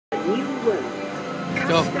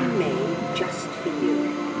go. Custom made just for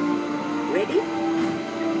you. Ready?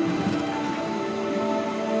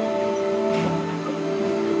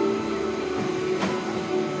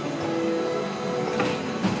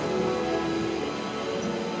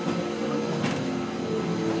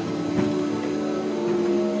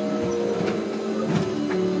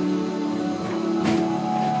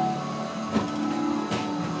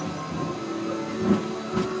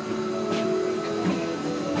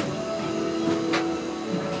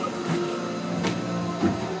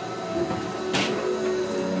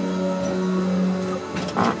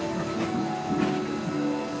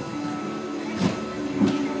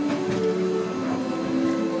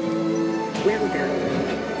 Well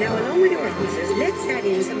done. Now, along with your answers, let's add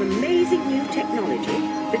in some amazing new technology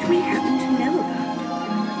that we happen to know about.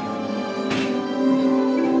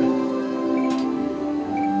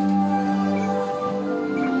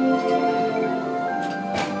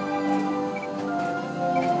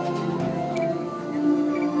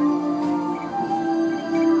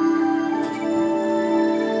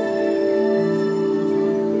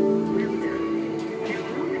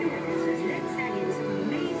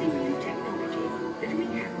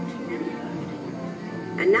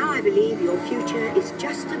 And now I believe your future is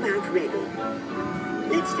just about ready.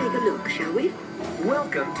 Let's take a look, shall we?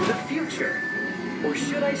 Welcome to the future. Or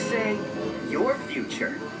should I say, your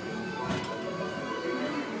future.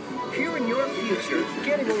 Here in your future,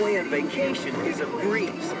 getting away on vacation is a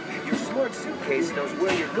breeze. Your smart suitcase knows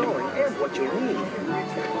where you're going and what you'll need.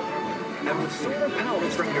 And with solar power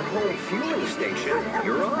from your home fueling station,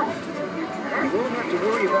 you're off. You won't have to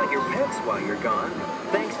worry about your pets while you're gone,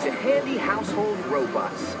 thanks to handy household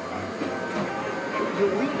robots.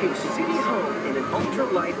 You'll leave your city home in an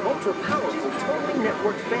ultra-light, ultra-powerful, totally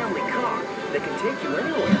networked family car that can take you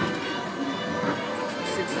anywhere.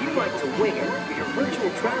 Since you like to wing it, your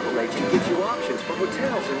virtual travel agent gives you options for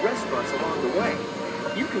hotels and restaurants along the way.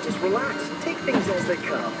 You can just relax and take things as they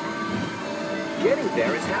come. Getting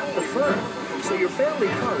there is half the fun, so your family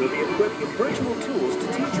car will be equipped with virtual tools to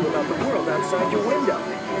teach you about the world outside your window.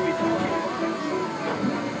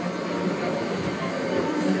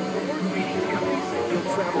 You'll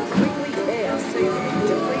travel quickly and safely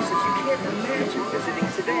to places you can't imagine visiting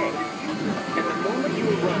today. And the moment you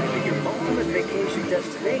arrive at your ultimate vacation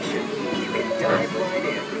destination, you can dive right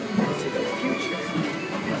in to the future.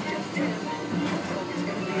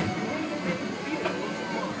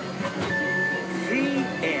 The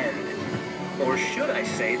end. Or should I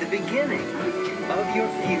say the beginning of your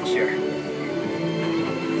future.